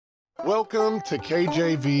Welcome to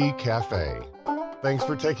KJV Cafe. Thanks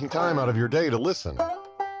for taking time out of your day to listen.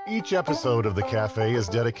 Each episode of the Cafe is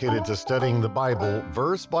dedicated to studying the Bible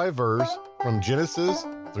verse by verse from Genesis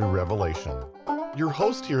through Revelation. Your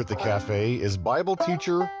host here at the Cafe is Bible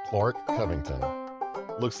teacher Clark Covington.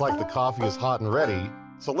 Looks like the coffee is hot and ready,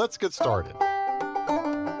 so let's get started.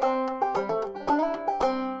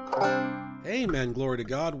 Amen. Glory to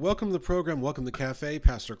God. Welcome to the program. Welcome to the Cafe.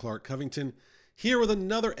 Pastor Clark Covington here with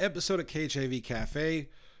another episode of KJV Cafe.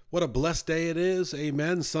 What a blessed day it is.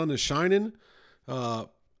 Amen. Sun is shining. I'm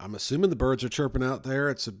assuming the birds are chirping out there.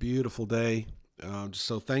 It's a beautiful day. I'm just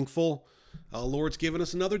so thankful. Lord's given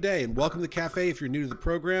us another day. And welcome to the Cafe. If you're new to the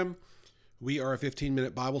program, we are a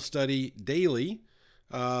 15-minute Bible study daily,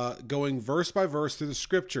 going verse by verse through the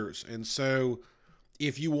scriptures. And so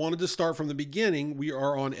if you wanted to start from the beginning, we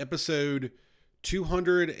are on episode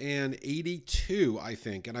 282, I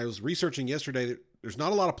think. And I was researching yesterday that there's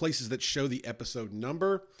not a lot of places that show the episode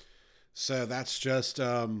number. So that's just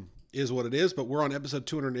is what it is. But we're on episode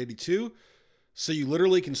 282. So you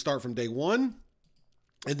literally can start from day one.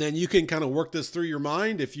 And then you can kind of work this through your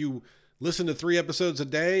mind. If you listen to 3 episodes a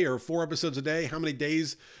day or 4 episodes a day, how many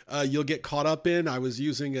days you'll get caught up in. I was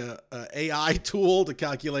using a AI tool to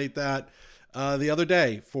calculate that the other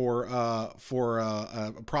day for a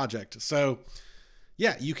project. So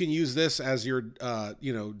yeah, you can use this as your,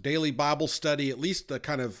 daily Bible study, at least the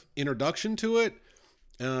kind of introduction to it.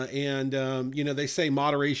 They say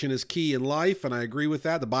moderation is key in life, and I agree with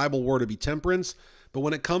that. The Bible word to be temperance. But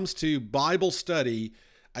when it comes to Bible study,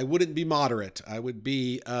 I wouldn't be moderate. I would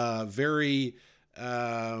be very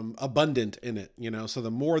abundant in it. So the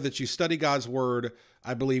more that you study God's word,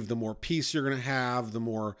 I believe the more peace you're going to have, the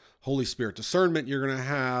more Holy Spirit discernment you're going to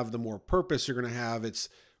have, the more purpose you're going to have. It's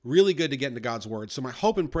really good to get into God's word. So my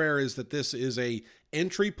hope and prayer is that this is a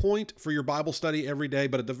entry point for your Bible study every day.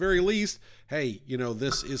 But at the very least, hey,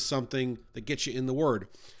 this is something that gets you in the word.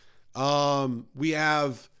 We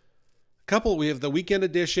have the weekend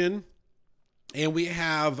edition, and we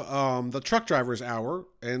have the Truck Drivers Hour.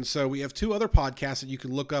 And so we have 2 other podcasts that you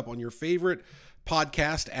can look up on your favorite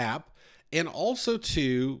podcast app. And also,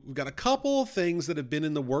 we've got a couple of things that have been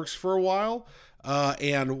in the works for a while.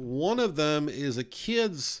 And one of them is a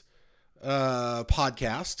kids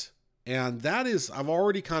podcast. And that is, I've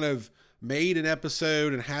already kind of made an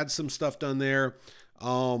episode and had some stuff done there.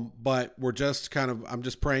 But I'm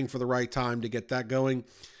just praying for the right time to get that going.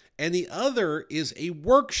 And the other is a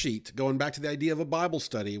worksheet, going back to the idea of a Bible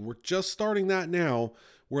study. We're just starting that now,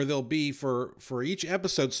 where there'll be for each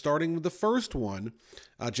episode, starting with the first one,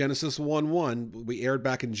 Genesis 1:1, we aired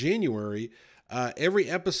back in January. Every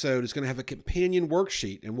episode is going to have a companion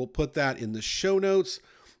worksheet, and we'll put that in the show notes.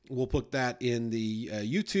 We'll put that in the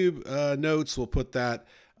YouTube notes. We'll put that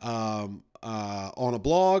on a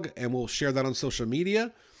blog, and we'll share that on social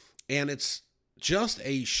media. And it's just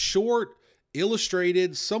a short,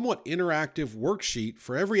 illustrated, somewhat interactive worksheet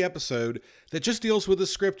for every episode that just deals with the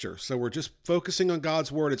scripture. So we're just focusing on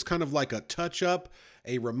God's word. It's kind of like a touch-up,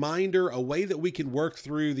 a reminder, a way that we can work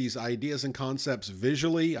through these ideas and concepts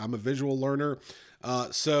visually. I'm a visual learner.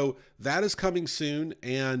 So that is coming soon,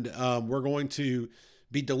 and we're going to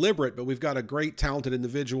be deliberate, but we've got a great, talented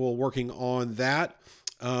individual working on that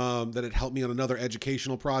had helped me on another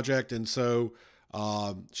educational project. And so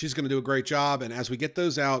she's going to do a great job. And as we get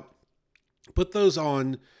those out, put those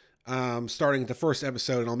on starting at the first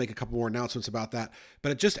episode, and I'll make a couple more announcements about that.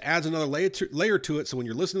 But it just adds another layer to it. So when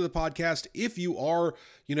you're listening to the podcast, if you are,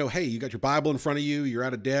 hey, you got your Bible in front of you, you're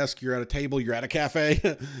at a desk, you're at a table, you're at a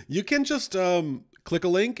cafe, you can just click a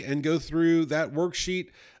link and go through that worksheet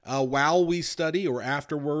while we study or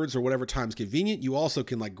afterwards or whatever time's convenient. You also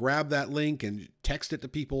can grab that link and text it to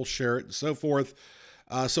people, share it, and so forth.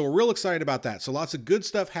 So we're real excited about that. So lots of good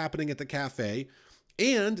stuff happening at the cafe.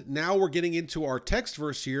 And now we're getting into our text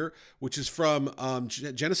verse here, which is from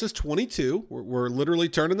Genesis 22. We're literally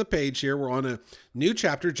turning the page here. We're on a new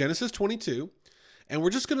chapter, Genesis 22. And we're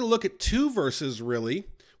just going to look at 2 verses, really.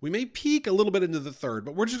 We may peek a little bit into the third,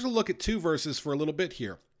 but we're just going to look at 2 verses for a little bit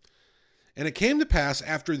here. And it came to pass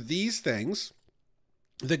after these things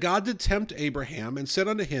that God did tempt Abraham and said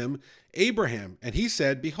unto him, Abraham. And he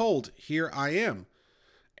said, Behold, here I am.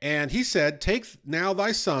 And he said, Take now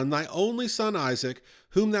thy son, thy only son Isaac,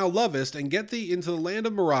 whom thou lovest, and get thee into the land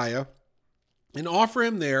of Moriah, and offer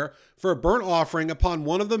him there for a burnt offering upon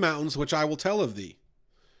one of the mountains which I will tell of thee.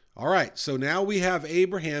 All right, so now we have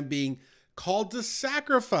Abraham being called to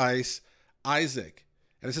sacrifice Isaac.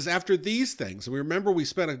 And it says, after these things. And we remember we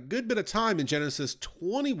spent a good bit of time in Genesis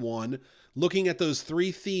 21 looking at those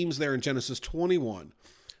 3 themes there in Genesis 21.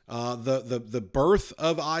 the birth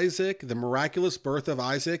of Isaac, the miraculous birth of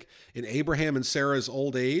Isaac in Abraham and Sarah's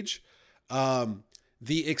old age,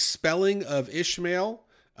 the expelling of Ishmael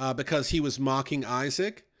because he was mocking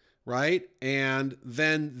Isaac, right? And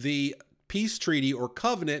then the peace treaty or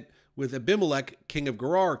covenant with Abimelech, king of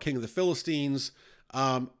Gerar, king of the Philistines,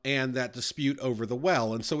 and that dispute over the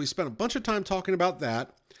well. And so we spent a bunch of time talking about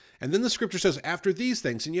that. And then the scripture says, after these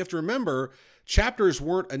things, and you have to remember, chapters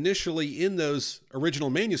weren't initially in those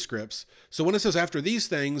original manuscripts. So when it says after these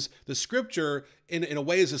things, the scripture in a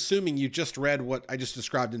way is assuming you just read what I just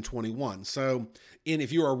described in 21. So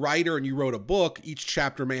if you're a writer and you wrote a book, each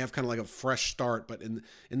chapter may have kind of like a fresh start, but in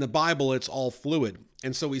the Bible, it's all fluid.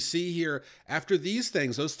 And so we see here, after these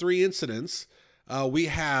things, those three incidents, we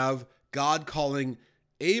have God calling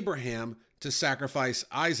Abraham to sacrifice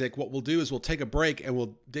Isaac. What we'll do is we'll take a break and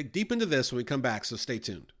we'll dig deep into this when we come back, so stay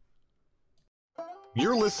tuned.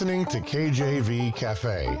 You're listening to KJV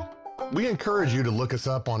Cafe. We encourage you to look us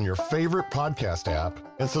up on your favorite podcast app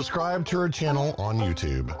and subscribe to our channel on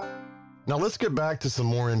YouTube. Now let's get back to some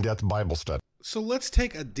more in-depth Bible study. So let's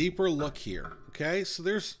take a deeper look here, okay? So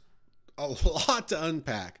there's a lot to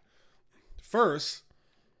unpack. First,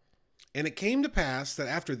 and it came to pass that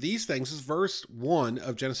after these things, this is verse 1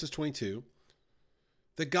 of Genesis 22,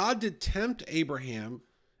 that God did tempt Abraham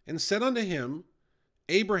and said unto him,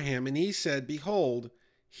 Abraham, and he said, behold,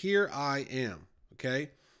 here I am. Okay.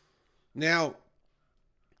 Now,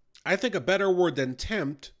 I think a better word than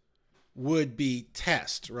tempt would be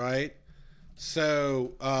test, right?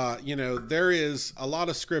 So, there is a lot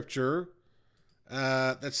of scripture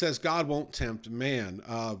that says God won't tempt man.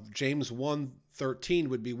 James 1:13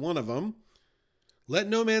 would be one of them. Let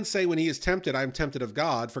no man say when he is tempted, I am tempted of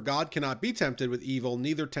God, for God cannot be tempted with evil,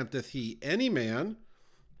 neither tempteth he any man,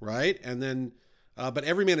 right? And then, but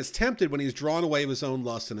every man is tempted when he's drawn away of his own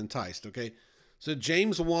lust and enticed, okay? So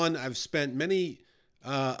James 1, I've spent many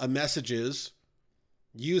messages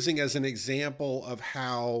using as an example of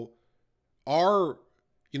how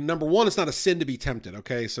number one, it's not a sin to be tempted,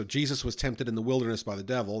 okay? So Jesus was tempted in the wilderness by the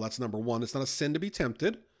devil. That's number one. It's not a sin to be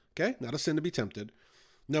tempted, okay? Not a sin to be tempted.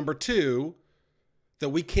 Number two, that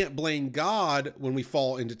we can't blame God when we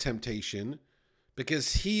fall into temptation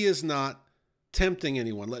because he is not tempting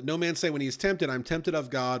anyone. Let no man say when he is tempted, I'm tempted of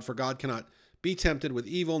God, for God cannot be tempted with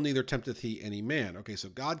evil, neither tempteth he any man. Okay, so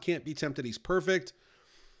God can't be tempted. He's perfect,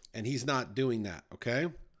 and he's not doing that, okay?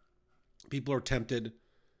 People are tempted,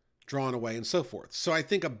 drawn away, and so forth. So I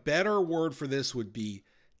think a better word for this would be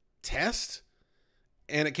test.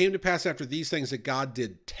 And it came to pass after these things that God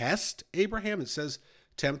did test Abraham. It says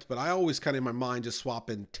tempt, but I always kind of in my mind just swap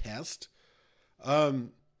in test.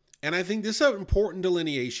 And I think this is an important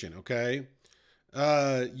delineation, okay?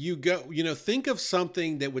 Think of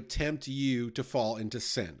something that would tempt you to fall into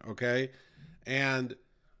sin, okay? And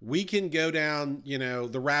we can go down,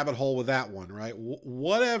 the rabbit hole with that one, right?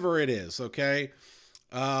 Whatever it is, okay?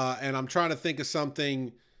 And I'm trying to think of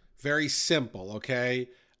something very simple, okay?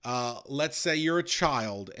 Let's say you're a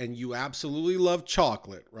child and you absolutely love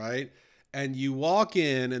chocolate, right? And you walk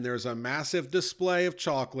in and there's a massive display of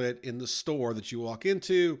chocolate in the store that you walk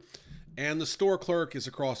into, and the store clerk is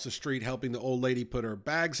across the street helping the old lady put her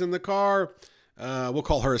bags in the car. We'll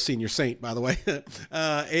call her a senior saint, by the way.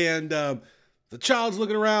 The child's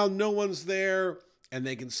looking around, no one's there, and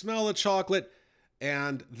they can smell the chocolate,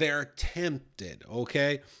 and they're tempted,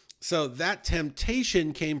 okay? So that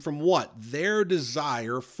temptation came from what? Their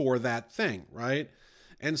desire for that thing, right?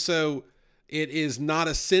 And so it is not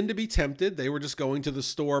a sin to be tempted. They were just going to the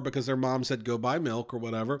store because their mom said, go buy milk or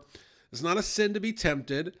whatever. It's not a sin to be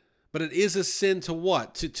tempted, but it is a sin to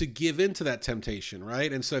what? To give into that temptation,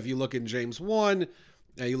 right? And so if you look in James 1,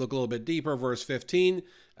 you look a little bit deeper, verse 15,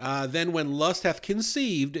 then when lust hath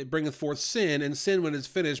conceived, it bringeth forth sin, and sin when it's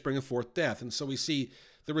finished bringeth forth death. And so we see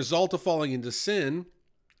the result of falling into sin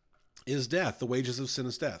is death. The wages of sin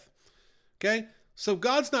is death. Okay? So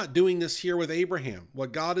God's not doing this here with Abraham.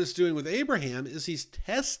 What God is doing with Abraham is he's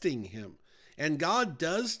testing him. And God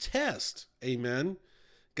does test. Amen.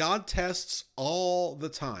 God tests all the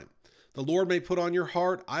time. The Lord may put on your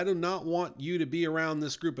heart, I do not want you to be around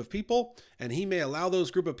this group of people. And he may allow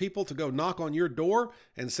those group of people to go knock on your door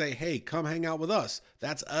and say, hey, come hang out with us.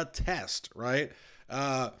 That's a test, right?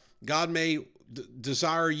 God may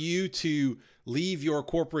desire you to leave your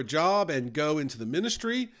corporate job and go into the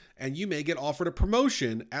ministry, and you may get offered a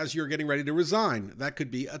promotion as you're getting ready to resign. That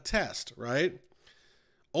could be a test, right?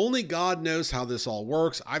 Only God knows how this all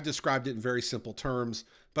works. I've described it in very simple terms,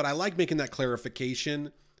 but I like making that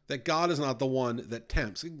clarification that God is not the one that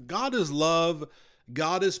tempts. God is love.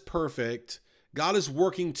 God is perfect. God is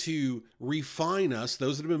working to refine us,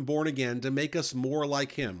 those that have been born again, to make us more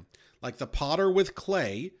like him. Like the potter with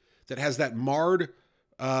clay that has that marred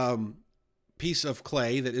piece of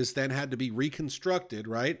clay that is then had to be reconstructed,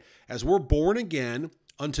 right? As we're born again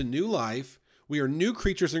unto new life, we are new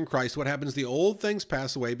creatures in Christ. What happens? The old things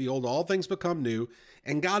pass away. Behold, all things become new.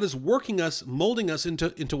 And God is working us, molding us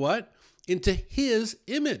into what? Into his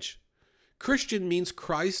image. Christian means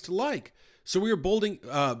Christ-like. So we are bolding,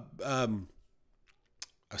 I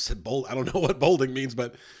said bold, I don't know what bolding means,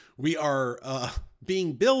 but we are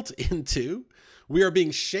being built into, we are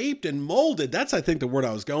being shaped and molded. That's, I think, the word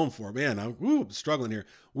I was going for. Man, I'm struggling here.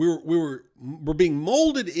 We're being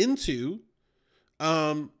molded into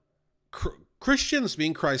Christians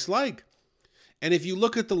being Christ-like. And if you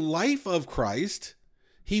look at the life of Christ,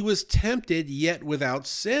 he was tempted yet without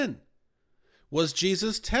sin. Was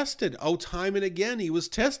Jesus tested? Oh, time and again he was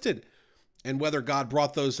tested. And whether God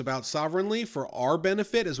brought those about sovereignly for our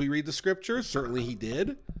benefit as we read the scriptures, certainly he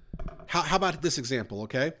did. How about this example,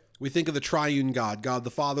 okay? We think of the triune God, God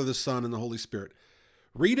the Father, the Son, and the Holy Spirit.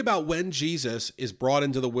 Read about when Jesus is brought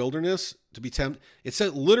into the wilderness to be tempted. It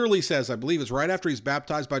literally says, I believe it's right after he's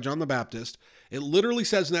baptized by John the Baptist. It literally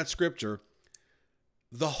says in that scripture,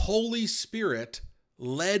 the Holy Spirit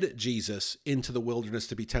led Jesus into the wilderness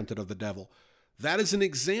to be tempted of the devil. That is an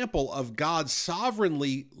example of God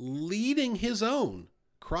sovereignly leading his own,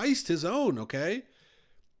 Christ his own, okay,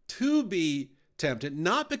 to be tempted,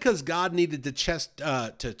 not because God needed to test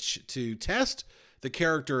the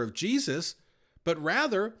character of Jesus, but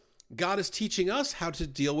rather God is teaching us how to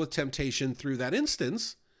deal with temptation through that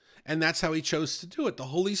instance, and that's how he chose to do it. The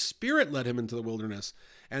Holy Spirit led him into the wilderness,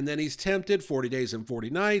 and then he's tempted 40 days and 40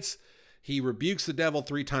 nights. He rebukes the devil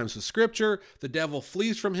 3 times with scripture. The devil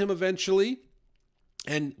flees from him eventually.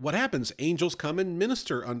 And what happens? Angels come and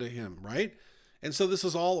minister unto him, right? And so this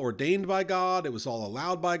is all ordained by God. It was all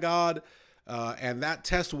allowed by God. And that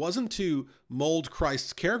test wasn't to mold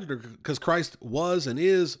Christ's character because Christ was and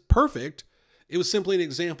is perfect. It was simply an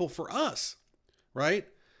example for us, right?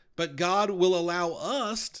 But God will allow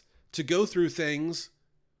us to go through things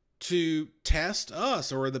to test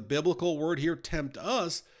us, or the biblical word here, tempt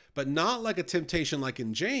us, but not like a temptation like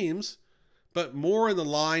in James, but more in the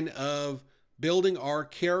line of building our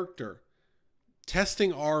character,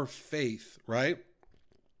 testing our faith, right?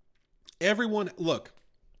 Everyone, look,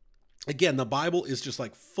 again, the Bible is just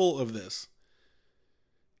like full of this.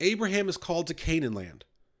 Abraham is called to Canaan land.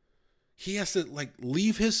 He has to like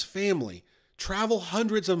leave his family, travel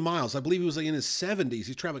hundreds of miles. I believe he was like in his 70s.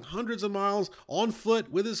 He's traveling hundreds of miles on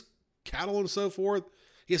foot with his cattle and so forth.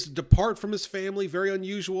 He has to depart from his family, very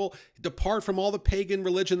unusual, depart from all the pagan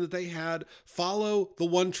religion that they had, follow the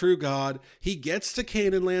one true God. He gets to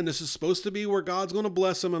Canaan land. This is supposed to be where God's going to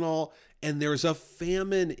bless him and all. And there's a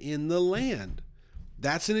famine in the land.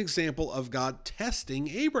 That's an example of God testing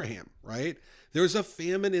Abraham, right? There's a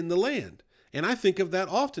famine in the land. And I think of that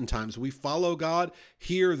oftentimes. We follow God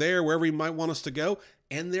here, there, wherever he might want us to go,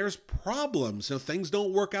 and there's problems. So things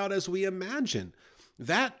don't work out as we imagine.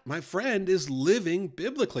 That, my friend, is living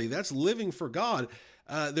biblically. That's living for God.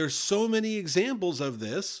 There's so many examples of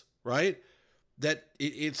this, right? That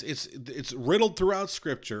it's riddled throughout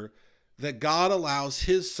Scripture that God allows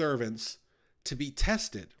his servants to be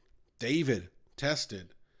tested. David,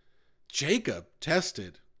 tested. Jacob,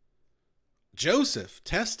 tested. Joseph,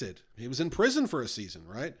 tested. He was in prison for a season,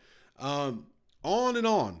 right? On and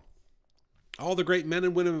on. All the great men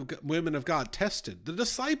and women of God, tested. The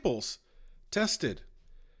disciples, tested.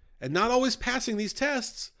 And not always passing these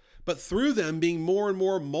tests, but through them being more and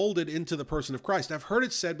more molded into the person of Christ. I've heard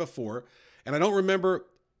it said before, and I don't remember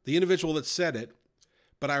the individual that said it,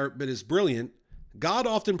 but it's brilliant. God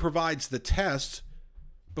often provides the test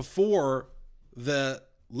before the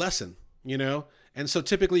lesson, you know? And so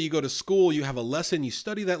typically you go to school, you have a lesson, you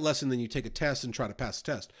study that lesson, then you take a test and try to pass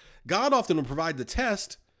the test. God often will provide the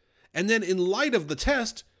test, and then in light of the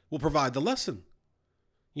test, will provide the lesson,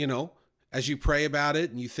 you know? As you pray about it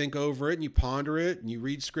and you think over it and you ponder it and you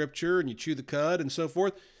read scripture and you chew the cud and so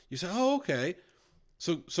forth, you say, oh, okay.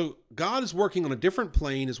 So God is working on a different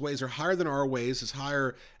plane. His ways are higher than our ways, as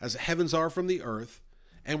higher as the heavens are from the earth.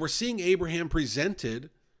 And we're seeing Abraham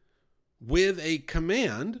presented with a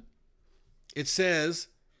command. It says,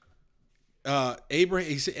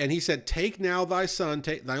 Abraham, and he said, take now thy son,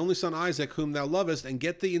 take thy only son Isaac, whom thou lovest, and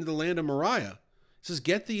get thee into the land of Moriah. It says,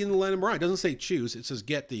 get thee in the land of Moriah. It doesn't say choose. It says,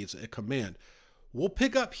 get thee. It's a command. We'll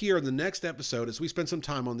pick up here in the next episode as we spend some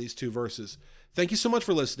time on these 2 verses. Thank you so much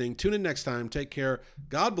for listening. Tune in next time. Take care.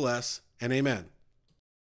 God bless, and amen.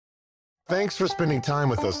 Thanks for spending time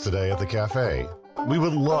with us today at the cafe. We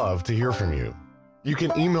would love to hear from you. You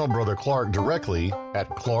can email Brother Clark directly at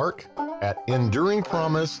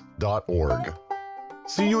clark@enduringpromise.org.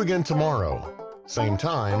 See you again tomorrow. Same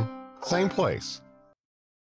time, same place.